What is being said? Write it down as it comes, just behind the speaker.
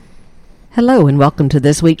Hello and welcome to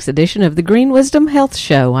this week's edition of the Green Wisdom Health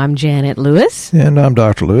Show. I'm Janet Lewis. And I'm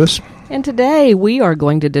Dr. Lewis. And today we are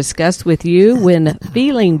going to discuss with you when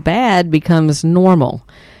feeling bad becomes normal.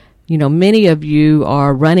 You know, many of you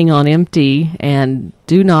are running on empty and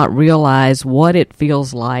do not realize what it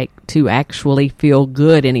feels like to actually feel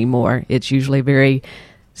good anymore. It's usually very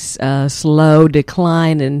slow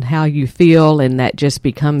decline in how you feel, and that just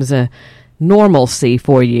becomes a normalcy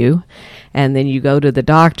for you. And then you go to the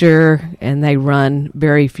doctor and they run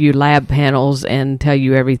very few lab panels and tell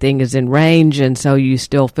you everything is in range, and so you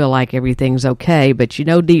still feel like everything's okay, but you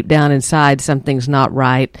know deep down inside something's not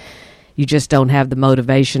right. You just don't have the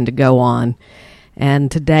motivation to go on. And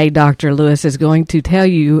today Dr. Lewis is going to tell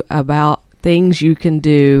you about things you can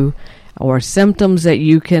do or symptoms that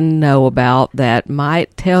you can know about that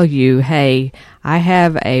might tell you, hey, I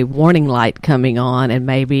have a warning light coming on and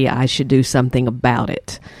maybe I should do something about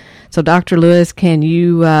it. So, Dr. Lewis, can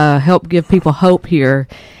you help give people hope here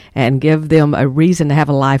and give them a reason to have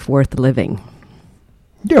a life worth living?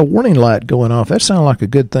 Yeah, warning light going off. That sounds like a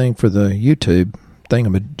good thing for the YouTube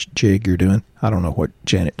thingamajig you're doing. I don't know what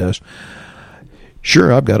Janet does.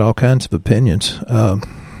 Sure, I've got all kinds of opinions.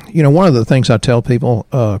 One of the things I tell people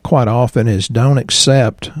quite often is don't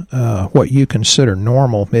accept what you consider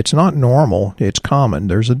normal. It's not normal. It's common.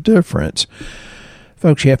 There's a difference.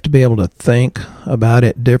 Folks, you have to be able to think about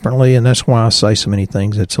it differently, and that's why I say so many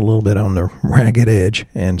things. It's a little bit on the ragged edge,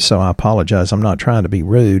 and so I apologize. I'm not trying to be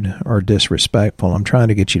rude or disrespectful. I'm trying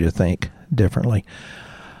to get you to think differently.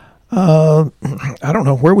 I don't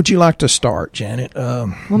know. Where would you like to start, Janet? Well,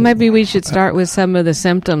 maybe we should start with some of the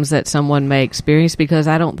symptoms that someone may experience, because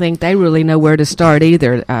I don't think they really know where to start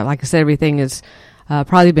either. Like I said, everything has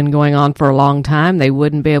probably been going on for a long time. They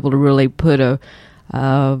wouldn't be able to really put a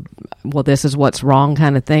well, this is what's wrong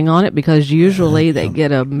kind of thing on it, because usually they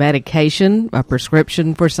get a medication, a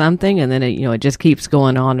prescription for something, and then it just keeps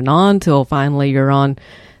going on till finally you're on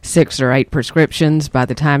 6 or 8 prescriptions by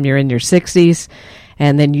the time you're in your 60s,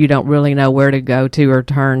 and then you don't really know where to go to or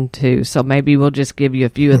turn to. So maybe we'll just give you a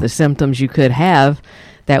few of the symptoms you could have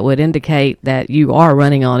that would indicate that you are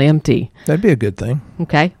running on empty. That'd be a good thing.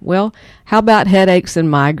 Okay. Well, how about headaches and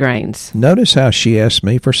migraines? Notice how she asked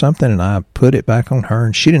me for something and I put it back on her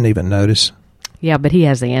and she didn't even notice. Yeah, but he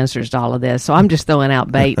has the answers to all of this, so I'm just throwing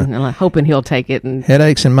out bait and hoping he'll take it. And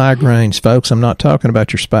headaches and migraines, folks. I'm not talking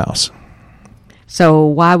about your spouse. So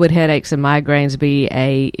why would headaches and migraines be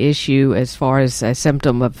a issue as far as a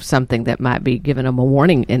symptom of something that might be giving them a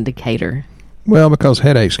warning indicator? Well, because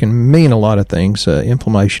headaches can mean a lot of things.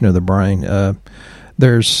 Inflammation of the brain.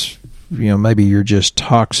 There's, maybe you're just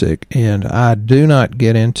toxic. And I do not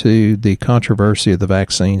get into the controversy of the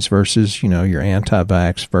vaccines versus, your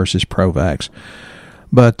anti-vax versus pro-vax.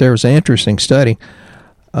 But there was an interesting study,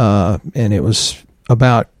 and it was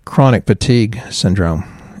about chronic fatigue syndrome,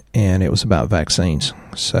 and it was about vaccines.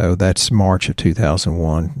 So that's March of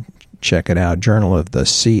 2001. Check it out, Journal of the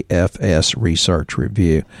CFS Research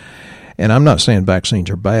Review. And I'm not saying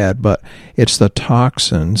vaccines are bad, but it's the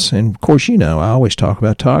toxins. And, of course, I always talk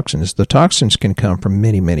about toxins. The toxins can come from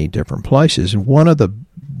many, many different places. And one of the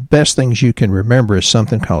best things you can remember is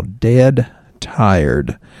something called dead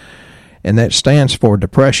tired. And that stands for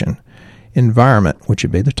depression, environment, which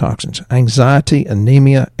would be the toxins, anxiety,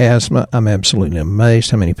 anemia, asthma. I'm absolutely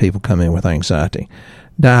amazed how many people come in with anxiety.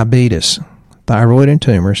 Diabetes, thyroid and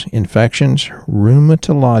tumors, infections,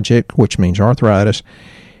 rheumatologic, which means arthritis,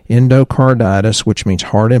 endocarditis, which means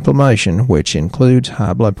heart inflammation, which includes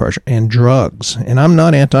high blood pressure, and drugs. And I'm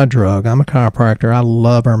not anti-drug. I'm a chiropractor. I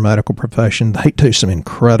love our medical profession. They do some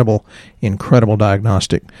incredible, incredible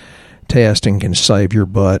diagnostic tests and can save your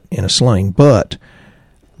butt in a sling. But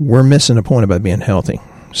we're missing the point about being healthy.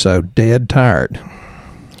 So dead tired.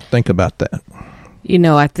 Think about that.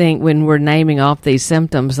 I think when we're naming off these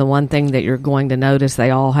symptoms, the one thing that you're going to notice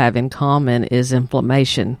they all have in common is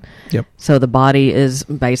inflammation. Yep. So the body is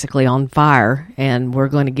basically on fire, and we're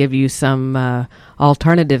going to give you some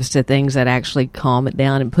alternatives to things that actually calm it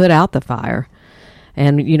down and put out the fire.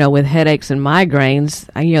 And, with headaches and migraines,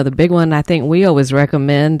 the big one I think we always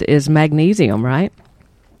recommend is magnesium, right?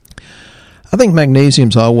 I think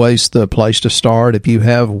magnesium's always the place to start. If you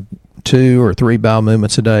have 2 or 3 bowel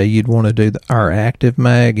movements a day, you'd want to do our Active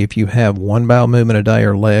Mag. If you have 1 bowel movement a day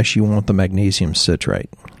or less, you want the magnesium citrate.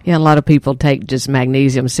 Yeah, a lot of people take just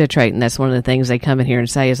magnesium citrate, and that's one of the things they come in here and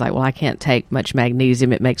say is like, well, I can't take much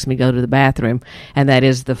magnesium. It makes me go to the bathroom, and that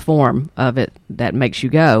is the form of it that makes you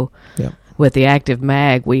go. Yep. With the Active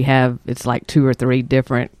Mag, it's like 2 or 3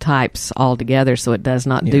 different types altogether, so it does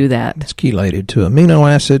not do that. It's chelated to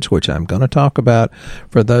amino acids, which I'm going to talk about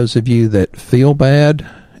for those of you that feel bad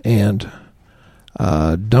and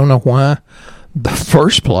Don't know why. The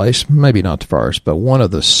first place, maybe not the first, but one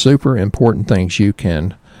of the super important things you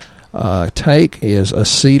can take is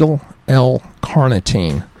acetyl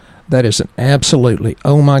L-carnitine. That is an absolutely,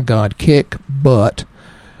 oh my God, kick butt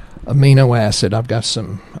amino acid. I've got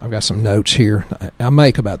some notes here. I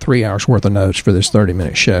make about 3 hours worth of notes for this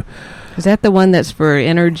 30-minute show. Is that the one that's for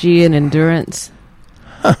energy and endurance?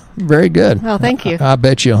 Huh, very good. Oh, thank you. I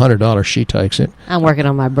bet you $100 she takes it. I'm working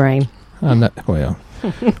on my brain. I'm not, well,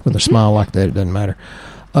 with a smile like that, it doesn't matter.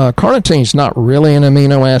 Carnitine's not really an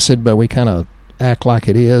amino acid, but we kind of act like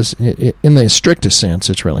it is. In the strictest sense,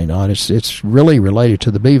 it's really not. It's really related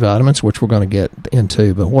to the B vitamins, which we're going to get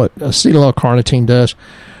into. But what acetyl L-carnitine does,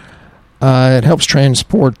 it helps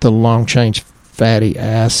transport the long-chain fatty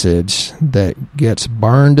acids that gets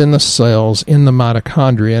burned in the cells in the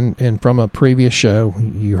mitochondria. And from a previous show,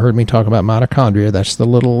 you heard me talk about mitochondria. That's the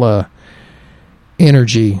little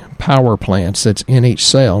energy power plants that's in each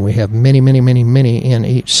cell. We have many in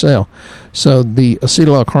each cell. So the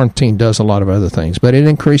acetyl L-carnitine does a lot of other things, but it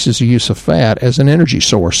increases the use of fat as an energy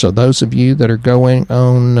source. So those of you that are going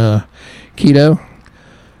on keto,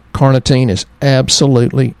 carnitine is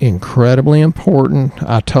absolutely incredibly important.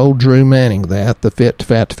 I told Drew Manning that, the Fit to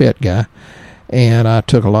Fat to Fit guy, and I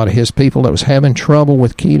took a lot of his people that was having trouble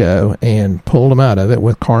with keto and pulled them out of it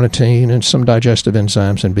with carnitine and some digestive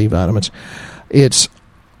enzymes and B vitamins. It's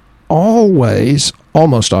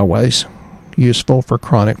almost always useful for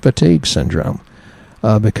chronic fatigue syndrome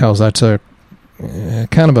because that's a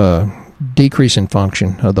kind of a decrease in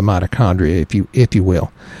function of the mitochondria, if you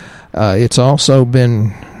will. It's also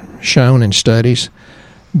been shown in studies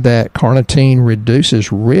that carnitine reduces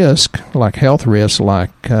risk, like health risks,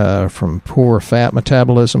 like from poor fat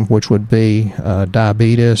metabolism, which would be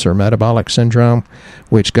diabetes or metabolic syndrome,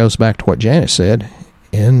 which goes back to what Janet said,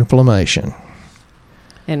 inflammation.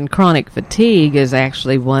 And chronic fatigue is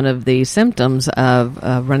actually one of the symptoms of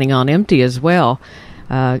running on empty as well.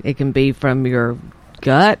 It can be from your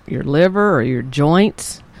gut, your liver, or your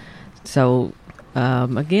joints. So,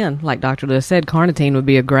 again, like Dr. Lewis said, carnitine would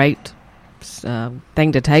be a great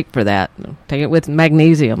thing to take for that. Take it with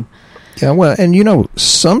magnesium. Yeah, well, and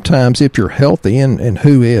sometimes if you're healthy, and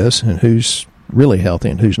who is, and who's really healthy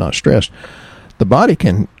and who's not stressed, the body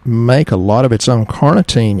can make a lot of its own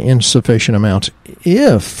carnitine in sufficient amounts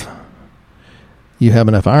if you have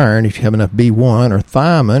enough iron, if you have enough B1 or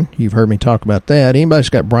thiamine. You've heard me talk about that. Anybody's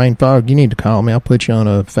got brain fog, you need to call me. I'll put you on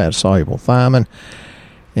a fat-soluble thiamine.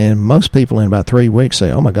 And most people in about 3 weeks say,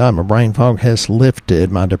 oh, my God, my brain fog has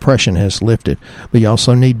lifted, my depression has lifted. But you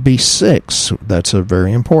also need B6. That's a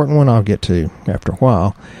very important one I'll get to after a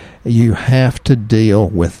while. You have to deal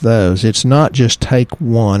with those. It's not just take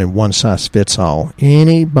one and one size fits all.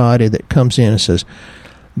 Anybody that comes in and says,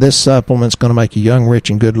 this supplement's going to make you young,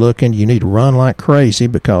 rich, and good looking, you need to run like crazy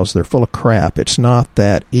because they're full of crap. It's not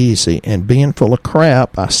that easy. And being full of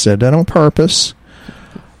crap, I said that on purpose.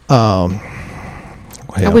 I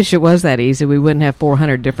wish it was that easy. We wouldn't have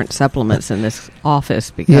 400 different supplements in this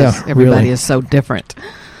office because everybody is so different.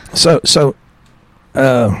 So,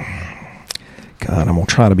 God, I'm going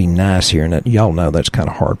to try to be nice here, and y'all know that's kind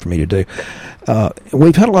of hard for me to do.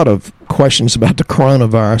 We've had a lot of questions about the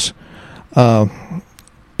coronavirus,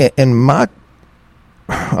 and my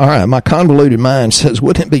convoluted mind says,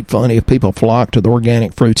 wouldn't it be funny if people flocked to the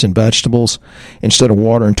organic fruits and vegetables instead of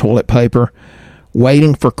water and toilet paper,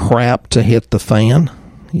 waiting for crap to hit the fan?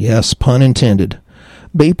 Yes, pun intended.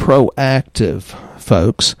 Be proactive,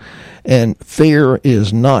 folks, and fear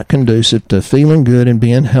is not conducive to feeling good and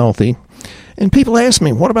being healthy. And people ask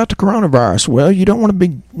me, what about the coronavirus? Well, you don't want to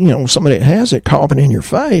be, somebody that has it coughing in your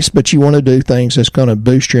face, but you want to do things that's going to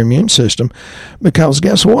boost your immune system because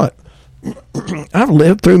guess what? I've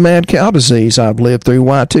lived through mad cow disease. I've lived through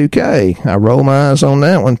Y2K. I roll my eyes on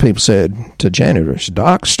that one. People said to janitors,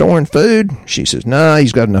 Doc, storing food? She says, nah,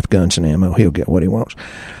 he's got enough guns and ammo. He'll get what he wants.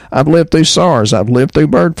 I've lived through SARS. I've lived through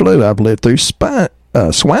bird flu. I've lived through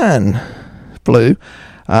swine flu.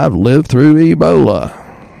 I've lived through Ebola.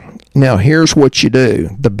 Now, here's what you do.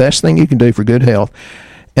 The best thing you can do for good health,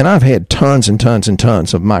 and I've had tons and tons and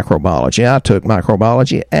tons of microbiology. I took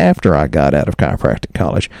microbiology after I got out of chiropractic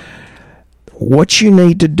college. What you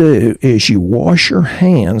need to do is you wash your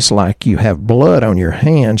hands like you have blood on your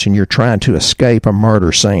hands and you're trying to escape a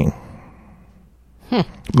murder scene.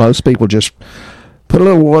 Most people just put a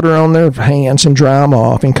little water on their hands and dry them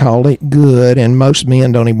off and call it good, and most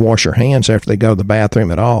men don't even wash their hands after they go to the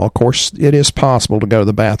bathroom at all. Of course, it is possible to go to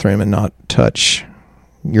the bathroom and not touch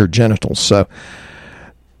your genitals, so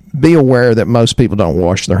be aware that most people don't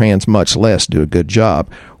wash their hands, much less do a good job.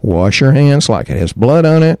 Wash your hands like it has blood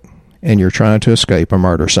on it and you're trying to escape a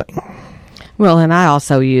murder scene. Well, and I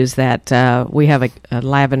also use that. We have a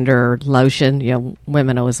lavender lotion. You know,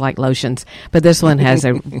 women always like lotions, but this one has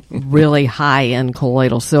a really high-end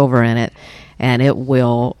colloidal silver in it, and it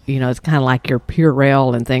will, it's kind of like your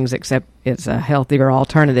Purell and things, except it's a healthier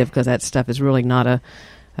alternative because that stuff is really not a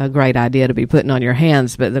great idea to be putting on your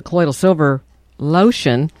hands. But the colloidal silver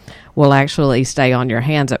lotion will actually stay on your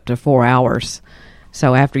hands up to 4 hours.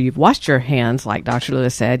 So after you've washed your hands, like Dr.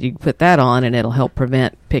 Lewis said, you can put that on and it'll help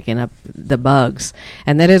prevent picking up the bugs.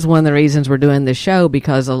 And that is one of the reasons we're doing this show,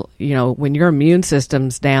 because, when your immune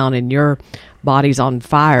system's down and your body's on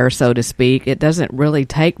fire, so to speak, it doesn't really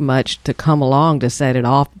take much to come along to set it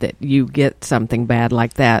off that you get something bad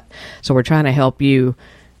like that. So we're trying to help you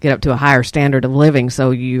get up to a higher standard of living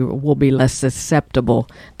so you will be less susceptible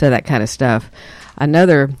to that kind of stuff.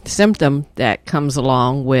 Another symptom that comes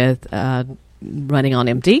along with running on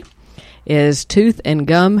empty is tooth and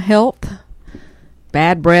gum health,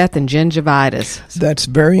 bad breath, and gingivitis. That's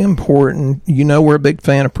very important. We're a big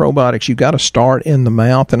fan of probiotics. You got to start in the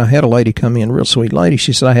mouth. And I had a lady come in, real sweet lady.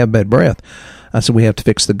 She said, I have bad breath. I said, we have to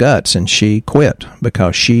fix the guts. And she quit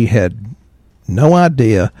because she had no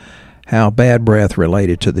idea how bad breath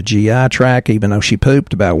related to the GI tract, even though she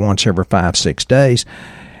pooped about once every 5-6 days.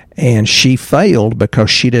 And she failed because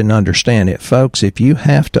she didn't understand it. Folks, if you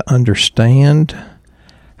have to understand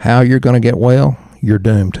how you're going to get well, you're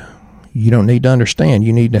doomed. You don't need to understand.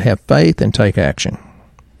 You need to have faith and take action.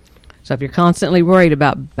 So if you're constantly worried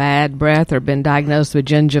about bad breath or been diagnosed with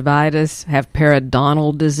gingivitis, have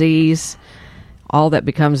periodontal disease, all that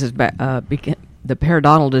becomes is the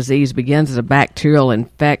periodontal disease begins as a bacterial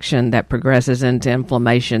infection that progresses into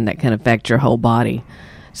inflammation that can affect your whole body.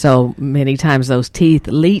 So many times those teeth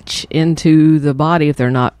leach into the body if they're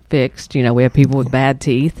not fixed. We have people with bad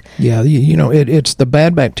teeth. Yeah, it's the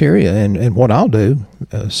bad bacteria. And what I'll do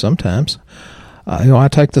sometimes, I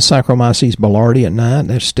take the Saccharomyces boulardii at night.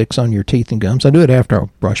 That sticks on your teeth and gums. I do it after I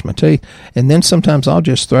brush my teeth. And then sometimes I'll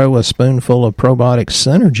just throw a spoonful of probiotic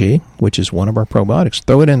Synergy, which is one of our probiotics,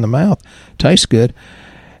 throw it in the mouth. Tastes good.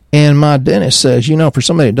 And my dentist says, for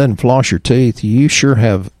somebody that doesn't floss your teeth, you sure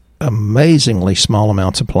have amazingly small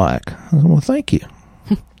amounts of plaque. I said, well, thank you.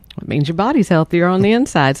 It means your body's healthier on the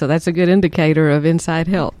inside, so that's a good indicator of inside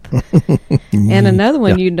health. And another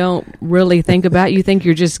one you don't really think about, you think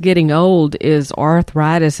you're just getting old, is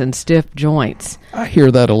arthritis and stiff joints. I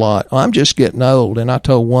hear that a lot. I'm just getting old. And I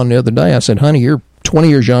told one the other day, I said, honey, you're 20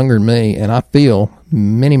 years younger than me, and I feel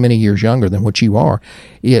many, many years younger than what you are.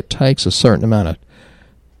 It takes a certain amount of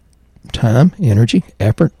time, energy,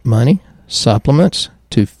 effort, money, supplements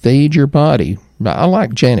to feed your body. I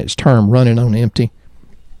like Janet's term, running on empty.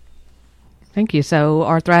 Thank you. So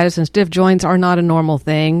arthritis and stiff joints are not a normal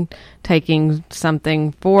thing. Taking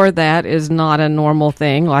something for that is not a normal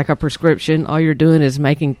thing, like a prescription. All you're doing is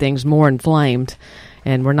making things more inflamed.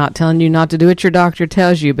 And we're not telling you not to do what your doctor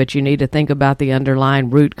tells you, but you need to think about the underlying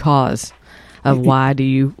root cause of why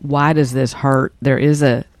does this hurt? There is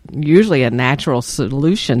usually a natural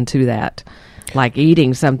solution to that, like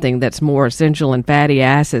eating something that's more essential in fatty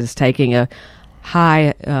acids, taking a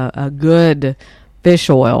good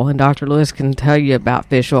fish oil, and Dr. Lewis can tell you about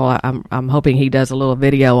fish oil. I'm hoping he does a little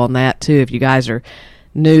video on that too. If you guys are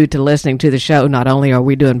new to listening to the show, not only are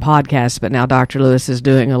we doing podcasts, but now Dr. Lewis is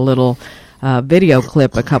doing a little video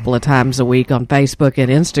clip a couple of times a week on Facebook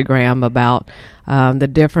and Instagram about the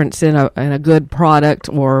difference in a good product,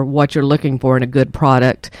 or what you're looking for in a good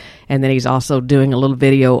product. And then he's also doing a little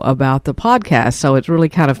video about the podcast. So it's really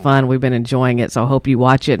kind of fun. We've been enjoying it. So I hope you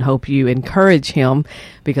watch it and hope you encourage him,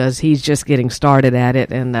 because he's just getting started at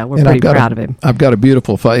it, and we're pretty proud of him. I've got a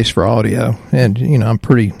beautiful face for audio, and I'm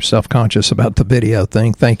pretty self-conscious about the video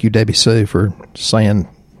thing. Thank you, Debbie Sue, for saying,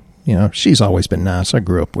 she's always been nice. I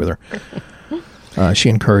grew up with her. She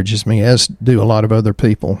encourages me, as do a lot of other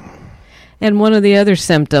people. And one of the other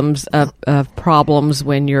symptoms of problems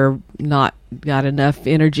when you're not got enough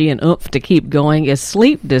energy and oomph to keep going is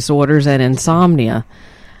sleep disorders and insomnia.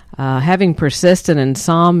 Having persistent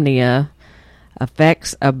insomnia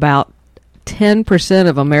affects about 10%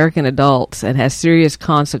 of American adults and has serious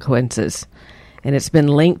consequences. And it's been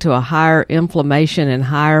linked to a higher inflammation and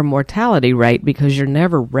higher mortality rate because you're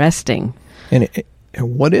never resting. And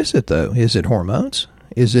what is it, though? Is it hormones?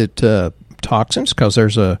 Is it toxins? Because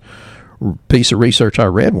there's a piece of research I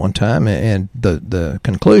read one time, and the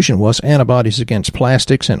conclusion was antibodies against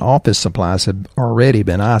plastics and office supplies have already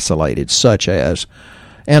been isolated, such as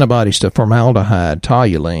antibodies to formaldehyde,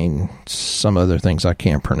 toluene, some other things I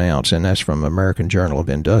can't pronounce, and that's from American Journal of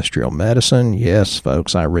Industrial Medicine. Yes,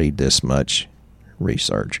 folks, I read this much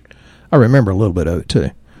research. I remember a little bit of it,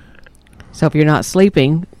 too. So if you're not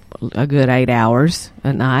sleeping, a good 8 hours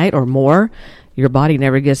a night or more, your body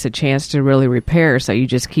never gets a chance to really repair, so you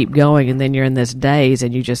just keep going, and then you're in this daze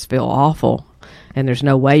and you just feel awful, and there's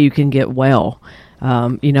no way you can get well.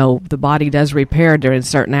 The body does repair during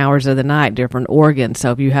certain hours of the night, different organs.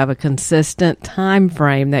 So if you have a consistent time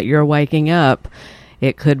frame that you're waking up,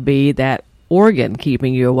 it could be that organ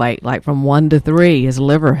keeping you awake. Like from 1 to 3 is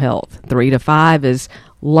liver health. 3 to 5 is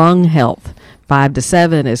lung health. 5 to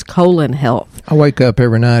 7 is colon health. I wake up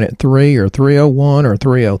every night at 3 or 3:01 or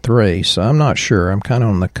 3:03, so I'm not sure. I'm kind of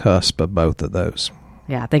on the cusp of both of those.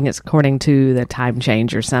 Yeah, I think it's according to the time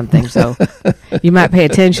change or something. So you might pay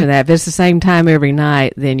attention to that. If it's the same time every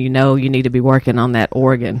night, then you know you need to be working on that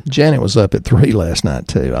organ. Janet was up at 3 last night,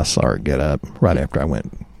 too. I saw her get up right after I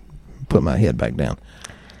went put my head back down.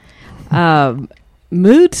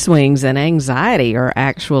 Mood swings and anxiety are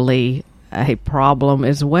actually a problem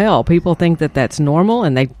as well. People think that that's normal,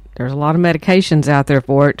 and there's a lot of medications out there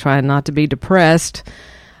for it, trying not to be depressed.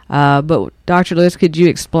 But Dr. Lewis, could you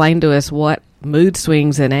explain to us what mood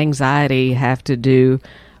swings and anxiety have to do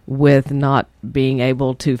with not being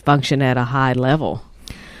able to function at a high level?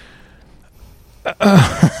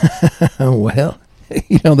 Well,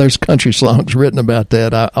 there's country songs written about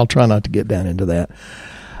that. I'll try not to get down into that.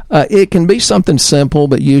 It can be something simple,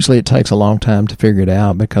 but usually it takes a long time to figure it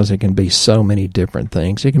out because it can be so many different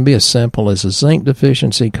things. It can be as simple as a zinc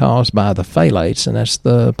deficiency caused by the phthalates, and that's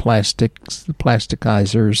the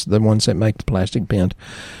plasticizers, the ones that make the plastic pen,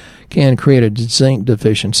 can create a zinc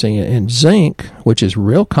deficiency. And zinc, which is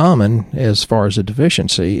real common as far as a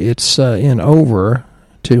deficiency, it's in over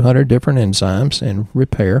 200 different enzymes and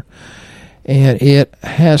repair, and it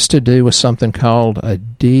has to do with something called a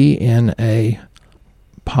DNA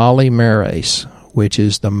polymerase, which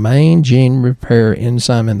is the main gene repair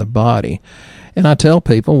enzyme in the body. And I tell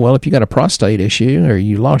people, well, if you got a prostate issue or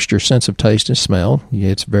you lost your sense of taste and smell,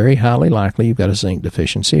 it's very highly likely you've got a zinc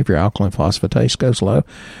deficiency. If your alkaline phosphatase goes low,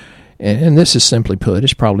 and this is simply put,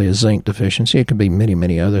 it's probably a zinc deficiency. It could be many,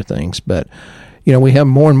 many other things. But, we have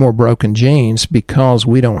more and more broken genes because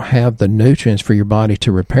we don't have the nutrients for your body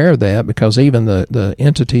to repair that, because even the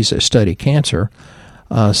entities that study cancer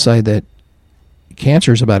say that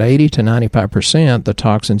cancer is about 80 to 95% the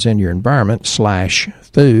toxins in your environment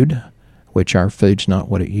 / food, which our food's not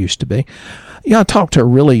what it used to be. I talked to a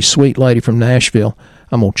really sweet lady from Nashville.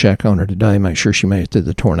 I'm going to check on her today, make sure she made it through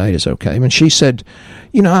the tornadoes okay. And she said,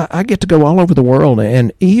 I get to go all over the world,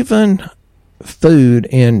 and even food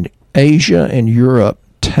in Asia and Europe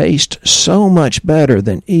tastes so much better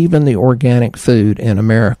than even the organic food in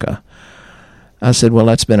America. I said, well,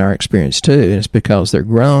 that's been our experience too, and it's because they're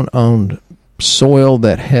grown on soil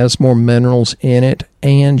that has more minerals in it,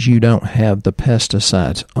 and you don't have the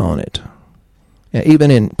pesticides on it.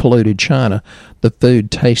 Even in polluted China, the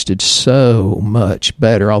food tasted so much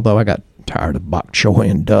better, although I got tired of bok choy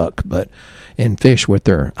and duck and fish with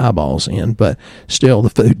their eyeballs in, but still the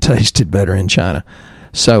food tasted better in China.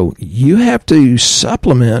 So you have to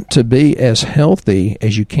supplement to be as healthy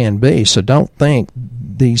as you can be. So don't think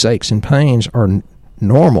these aches and pains are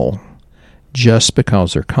normal just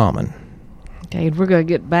because they're common. Okay, we're going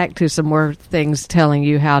to get back to some more things telling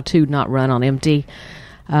you how to not run on empty.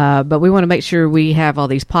 But we want to make sure we have all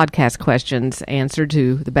these podcast questions answered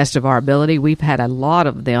to the best of our ability. We've had a lot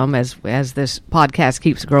of them as this podcast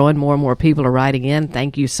keeps growing. More and more people are writing in.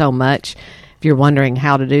 Thank you so much. If you're wondering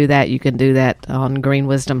how to do that, you can do that on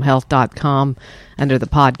greenwisdomhealth.com. Under the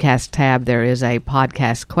podcast tab, there is a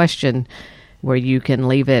podcast question where you can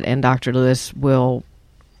leave it, and Dr. Lewis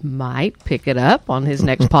might pick it up on his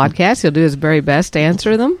next podcast. He'll do his very best to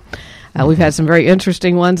answer them. We've had some very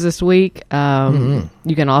interesting ones this week.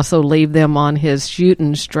 You can also leave them on his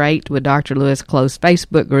Shooting Straight with Dr. Lewis closed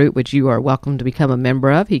Facebook group, which you are welcome to become a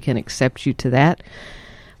member of. He can accept you to that.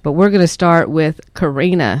 But we're going to start with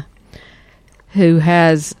Karina, who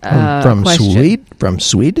has a question. From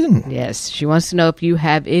Sweden? Yes. She wants to know if you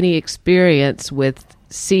have any experience with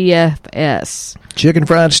CFS. Chicken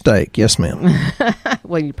fried steak. Yes, ma'am.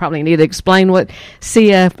 Well, you probably need to explain what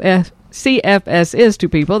CFS is to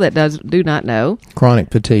people that do not know.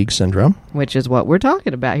 Chronic fatigue syndrome. Which is what we're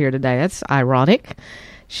talking about here today. That's ironic.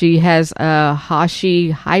 She has a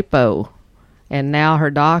Hashimoto, and now her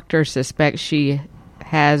doctor suspects she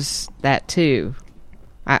has that too.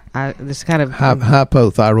 This kind of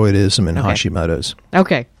hypothyroidism and Hashimoto's.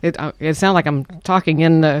 Okay, it sounds like I'm talking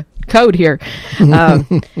in the code here.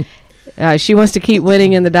 She wants to keep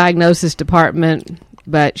winning in the diagnosis department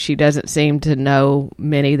but she doesn't seem to know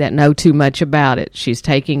many that know too much about it. She's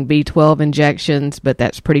taking B12 injections, but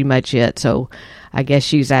that's pretty much it. So I guess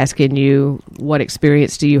she's asking you, what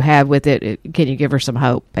experience do you have with it? Can you give her some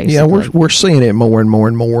hope, basically? Yeah, we're seeing it more and more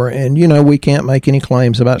and more. And, we can't make any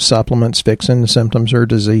claims about supplements fixing the symptoms or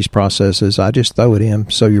disease processes. I just throw it in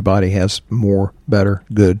so your body has more, better,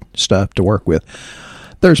 good stuff to work with.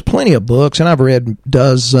 There's plenty of books, and I've read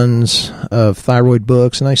dozens of thyroid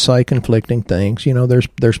books, and they say conflicting things.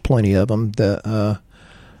 There's plenty of them. The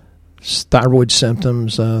thyroid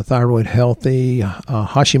symptoms, thyroid healthy,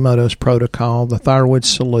 Hashimoto's protocol, the thyroid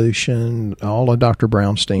solution, all of Dr.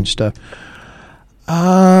 Brownstein stuff.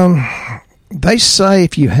 They say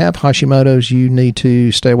if you have Hashimoto's, you need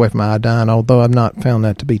to stay away from iodine, although I've not found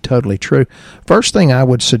that to be totally true. First thing I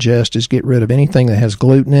would suggest is get rid of anything that has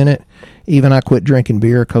gluten in it. Even I quit drinking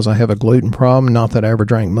beer because I have a gluten problem. Not that I ever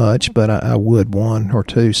drank much, but I would one or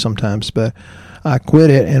two sometimes. But I quit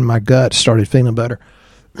it, and my gut started feeling better.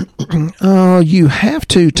 You have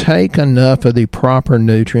to take enough of the proper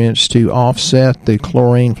nutrients to offset the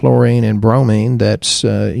chlorine, fluorine, and bromine that's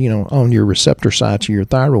on your receptor sites of your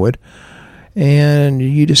thyroid. And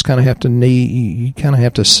you just kind of have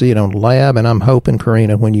to see it on the lab. And I'm hoping,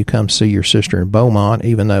 Karina, when you come see your sister in Beaumont,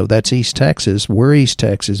 even though that's East Texas, we're East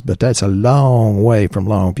Texas, but that's a long way from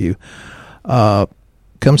Longview.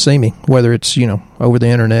 Come see me, whether it's over the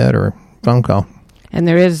internet or phone call. And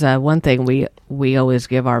there is one thing we always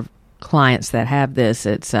give our clients that have this.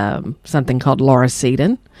 It's something called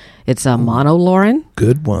Lauracetin. It's a monolaurin.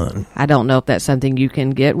 Good one. I don't know if that's something you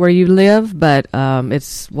can get where you live, but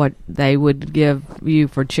it's what they would give you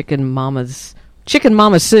for chicken mama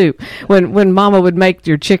soup. When Mama would make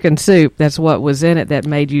your chicken soup, that's what was in it that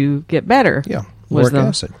made you get better. Yeah, lauric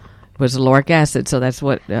acid. Was the lauric acid. So that's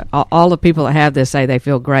what all the people that have this say they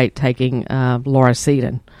feel great taking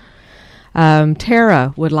Lauracetin.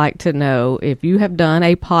 Tara would like to know if you have done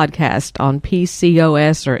a podcast on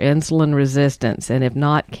PCOS or insulin resistance, and if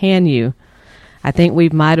not, can you? I think we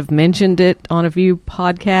might have mentioned it on a few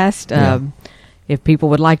podcasts. Yeah. If people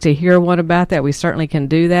would like to hear one about that, we certainly can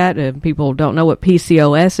do that. If people don't know what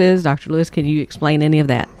PCOS is, Dr. Lewis, can you explain any of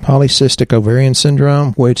that? Polycystic ovarian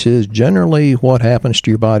syndrome, which is generally what happens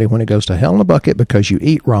to your body when it goes to hell in a bucket because you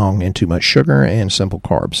eat wrong and too much sugar and simple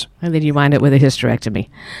carbs. And then you wind up with a hysterectomy.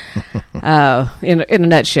 In a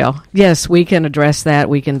nutshell, yes, we can address that.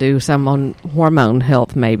 We can do some on hormone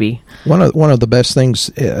health, maybe. One of the best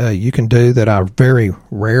things you can do that I very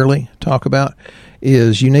rarely talk about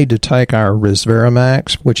is you need to take our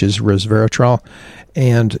Resveratrol, which is resveratrol,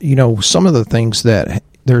 and some of the things that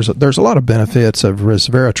there's a lot of benefits of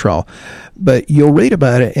resveratrol, but you'll read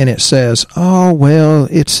about it and it says, oh well,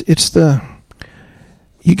 it's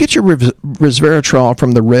you get your resveratrol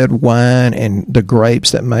from the red wine and the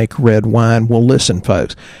grapes that make red wine. Well, listen,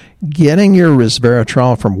 folks, getting your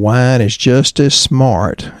resveratrol from wine is just as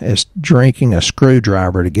smart as drinking a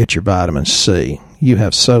screwdriver to get your vitamin C. You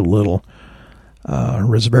have so little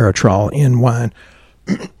resveratrol in wine,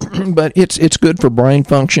 but it's good for brain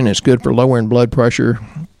function. It's good for lowering blood pressure.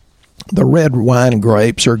 The red wine and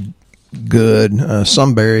grapes are good.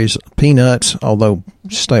 Some berries, peanuts, although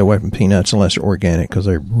stay away from peanuts unless they're organic because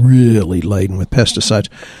they're really laden with pesticides.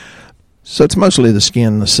 So it's mostly the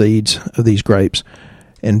skin and the seeds of these grapes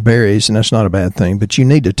and berries, and that's not a bad thing, but you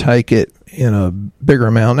need to take it in a bigger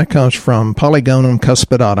amount. That comes from Polygonum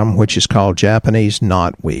cuspidatum, which is called Japanese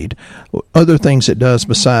knotweed. Other things it does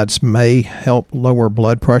besides may help lower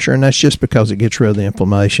blood pressure, and that's just because it gets rid of the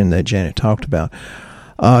inflammation that Janet talked about.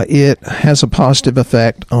 It has a positive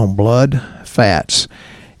effect on blood fats.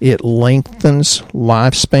 It lengthens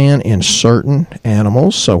lifespan in certain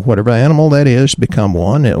animals, so whatever animal that is, become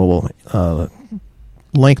one. It will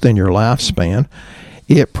lengthen your lifespan.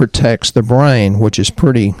 It protects the brain, which is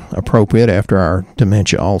pretty appropriate after our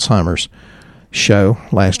dementia Alzheimer's show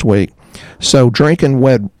last week. So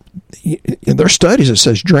there's studies that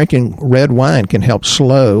says drinking red wine can help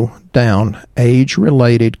slow down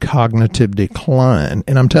age-related cognitive decline.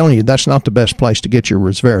 And I'm telling you, that's not the best place to get your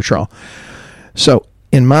resveratrol. So,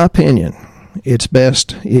 in my opinion, it's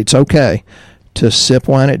okay to sip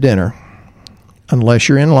wine at dinner. Unless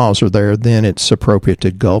your in-laws are there, then it's appropriate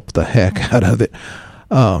to gulp the heck out of it.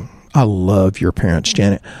 I love your parents,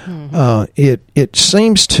 Janet. Mm-hmm. It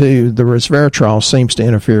seems the resveratrol seems to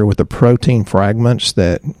interfere with the protein fragments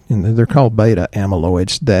that, they're called beta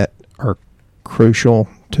amyloids, that are crucial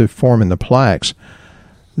to forming the plaques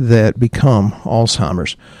that become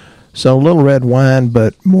Alzheimer's. So Little Red Wine,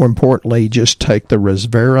 but more importantly, just take the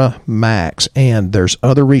Resvera Max. And there's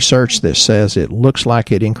other research that says it looks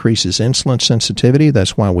like it increases insulin sensitivity.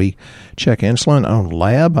 That's why we check insulin on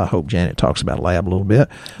lab. I hope Janet talks about lab a little bit.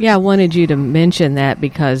 Yeah, I wanted you to mention that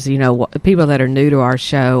because, people that are new to our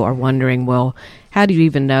show are wondering, well, how do you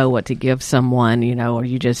even know what to give someone? Are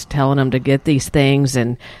you just telling them to get these things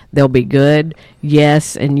and they'll be good?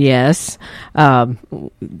 Yes and yes.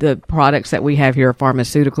 The products that we have here are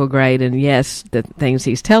pharmaceutical grade, and yes, the things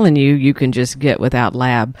he's telling you can just get without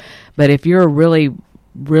lab. But if you're really,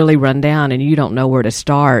 really run down and you don't know where to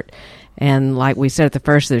start, and like we said at the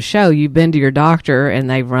first of the show, you've been to your doctor and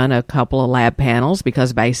they've run a couple of lab panels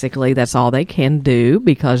because basically that's all they can do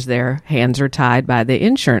because their hands are tied by the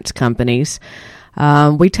insurance companies.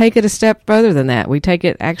 We take it a step further than that. We take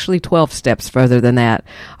it actually 12 steps further than that.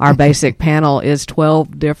 Our basic panel is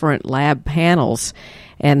 12 different lab panels.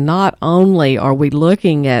 And not only are we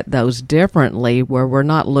looking at those differently, where we're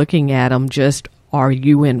not looking at them just, are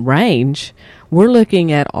you in range? We're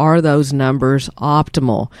looking at, are those numbers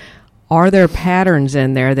optimal? Are there patterns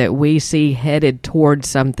in there that we see headed towards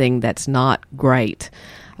something that's not great?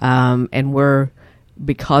 And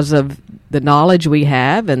because of the knowledge we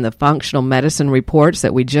have and the functional medicine reports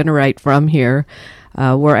that we generate from here,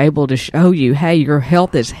 we're able to show you, hey, your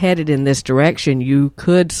health is headed in this direction. You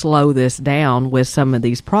could slow this down with some of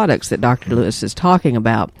these products that Dr. Lewis is talking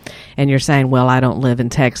about. And you're saying, well, I don't live in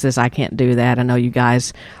Texas. I can't do that. I know you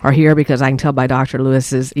guys are here because I can tell by Dr.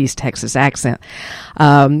 Lewis's East Texas accent.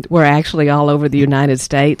 We're actually all over the United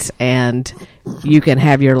States, and you can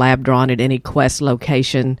have your lab drawn at any Quest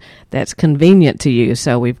location that's convenient to you.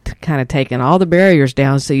 So we've kind of taken all the barriers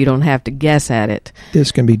down so you don't have to guess at it.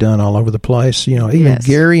 This can be done all over the place. Even Yes.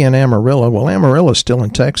 Gary and Amarillo. Well, Amarillo's still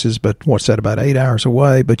in Texas, but what's that, about 8 hours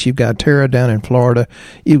away? But you've got Tara down in Florida.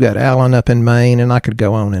 You've got Allen up in Maine, and I could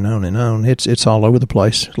go on and on and on. It's all over the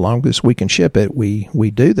place. As long as we can ship it, we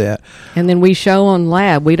do that. And then we show on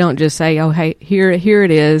lab. We don't just say, oh, hey, here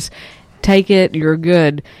it is. Take it. You're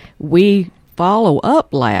good. We follow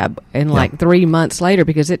up lab and like 3 months later,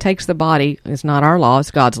 because it takes the body, it's not our law,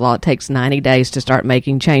 it's God's law, it takes 90 days to start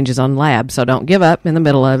making changes on lab. So don't give up in the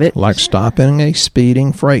middle of it. Like stopping a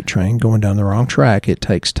speeding freight train going down the wrong track, it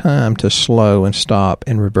takes time to slow and stop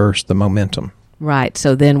and reverse the momentum. Right.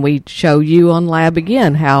 So then we show you on lab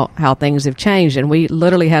again how things have changed. And we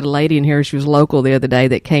literally had a lady in here, she was local the other day,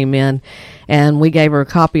 that came in, and we gave her a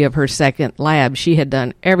copy of her second lab. She had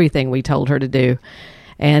done everything we told her to do.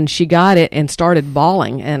 And she got it and started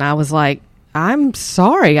bawling. And I was like, I'm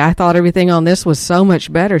sorry. I thought everything on this was so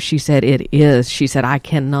much better. She said, it is. She said, I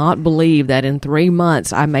cannot believe that in 3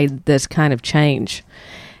 months I made this kind of change.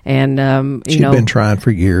 And, She'd been trying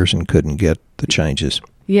for years and couldn't get the changes.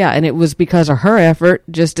 Yeah, and it was because of her effort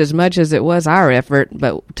just as much as it was our effort.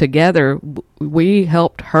 But together, we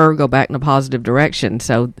helped her go back in a positive direction.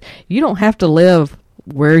 So you don't have to live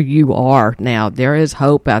where you are now. There is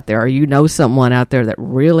hope out there. Or you know someone out there that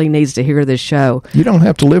really needs to hear this show. You don't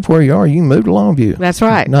have to live where you are. You can move to Longview. That's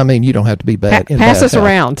right. No, I mean, you don't have to be bad. Pass us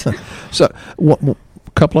around. So, a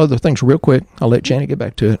couple other things real quick. I'll let Janet get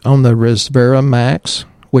back to it. On the Resvera Max,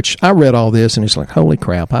 which I read all this, and it's like, holy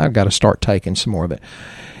crap, I've got to start taking some more of it.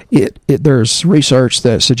 There's research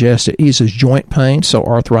that suggests it eases joint pain, so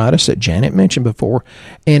arthritis that Janet mentioned before,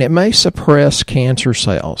 and it may suppress cancer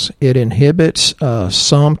cells. It inhibits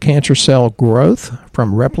some cancer cell growth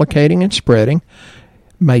from replicating and spreading,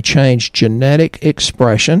 may change genetic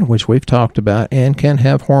expression, which we've talked about, and can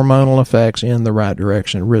have hormonal effects in the right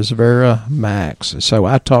direction. Resvera Max. So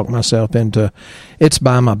I talked myself into, it's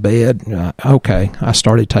by my bed. Okay, I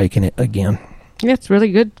started taking it again. It's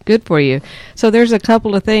really good for you. So there's a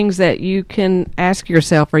couple of things that you can ask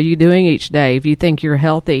yourself, are you doing each day? If you think you're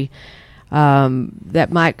healthy, that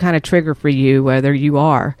might kind of trigger for you whether you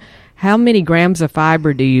are. How many grams of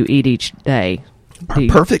fiber do you eat each day?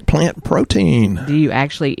 Perfect plant protein. Do you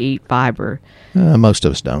actually eat fiber? Most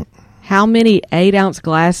of us don't. How many 8-ounce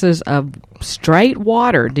glasses of straight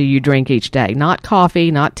water do you drink each day? Not coffee,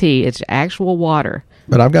 not tea. It's actual water.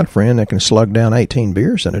 But I've got a friend that can slug down 18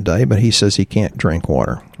 beers in a day, but he says he can't drink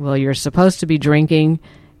water. Well, you're supposed to be drinking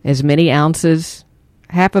as many ounces,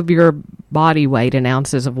 half of your body weight in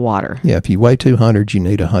ounces of water. Yeah, if you weigh 200, you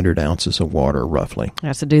need 100 ounces of water, roughly. I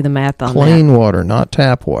have to do the math on that. Clean water, not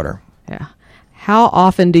tap water. Yeah. How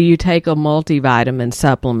often do you take a multivitamin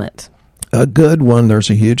supplement? A good one. There's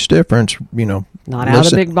a huge difference. Not out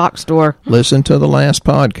of a big box store. Listen to the last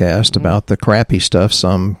podcast about the crappy stuff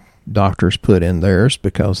some doctors put in theirs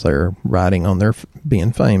because they're riding on their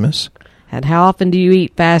being famous. And how often do you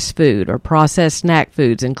eat fast food or processed snack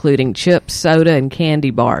foods, including chips, soda, and candy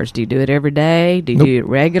bars? Do you do it every day? Do you do it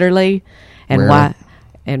regularly? And Rarely.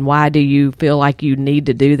 why do you feel like you need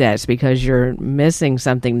to do that? It's because you're missing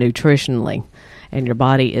something nutritionally, and your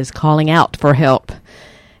body is calling out for help.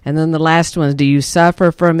 And then the last one is, do you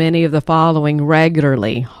suffer from any of the following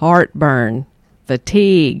regularly? Heartburn,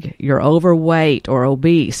 fatigue, you're overweight or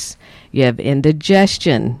obese, you have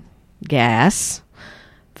indigestion, gas,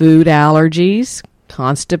 food allergies,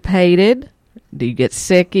 constipated, do you get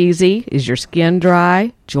sick easy, is your skin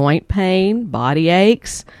dry, joint pain, body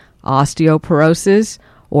aches, osteoporosis,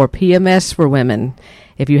 or PMS for women.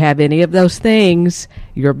 If you have any of those things,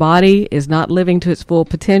 your body is not living to its full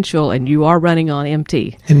potential and you are running on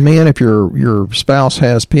empty. And men, if your spouse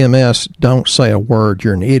has PMS, don't say a word.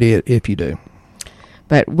 You're an idiot if you do.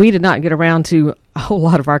 But we did not get around to a whole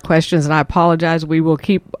lot of our questions, and I apologize. We will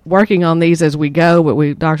keep working on these as we go,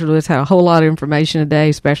 but Dr. Lewis had a whole lot of information today,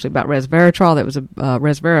 especially about resveratrol. That was a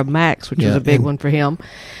Resvera Max, which is a big one for him.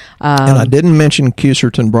 And I didn't mention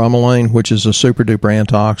Quercetin bromelain, which is a super-duper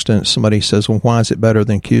antioxidant. Somebody says, well, why is it better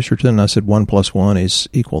than Quercetin? I said 1 + 1 is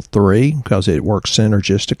equal 3 because it works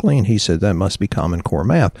synergistically, and he said that must be Common Core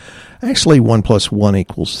math. Actually, 1 + 1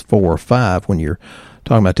 = 4 or 5 when you're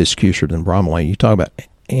talking about this Quercetin bromelain. You talk about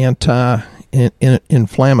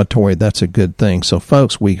anti-inflammatory, that's a good thing. So,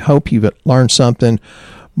 folks, we hope you've learned something.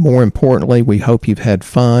 More importantly, we hope you've had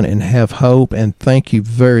fun and have hope, and thank you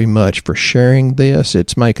very much for sharing this.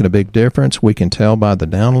 It's making a big difference. We can tell by the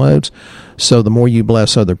downloads. So the more you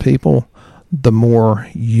bless other people, the more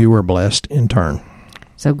you are blessed in turn.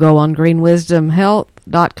 So go on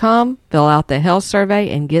greenwisdomhealth.com, fill out the health survey,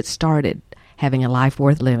 and get started having a life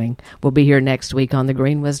worth living. We'll be here next week on the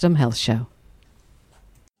Green Wisdom Health Show.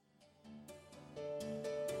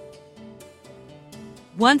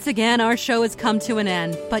 Once again, our show has come to an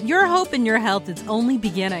end, but your hope in your health is only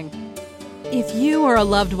beginning. If you or a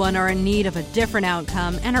loved one are in need of a different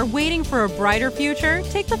outcome and are waiting for a brighter future,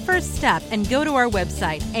 take the first step and go to our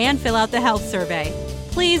website and fill out the health survey.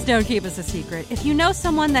 Please don't keep us a secret. If you know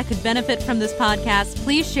someone that could benefit from this podcast,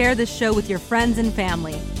 please share this show with your friends and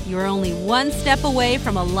family. You are only one step away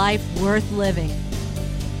from a life worth living.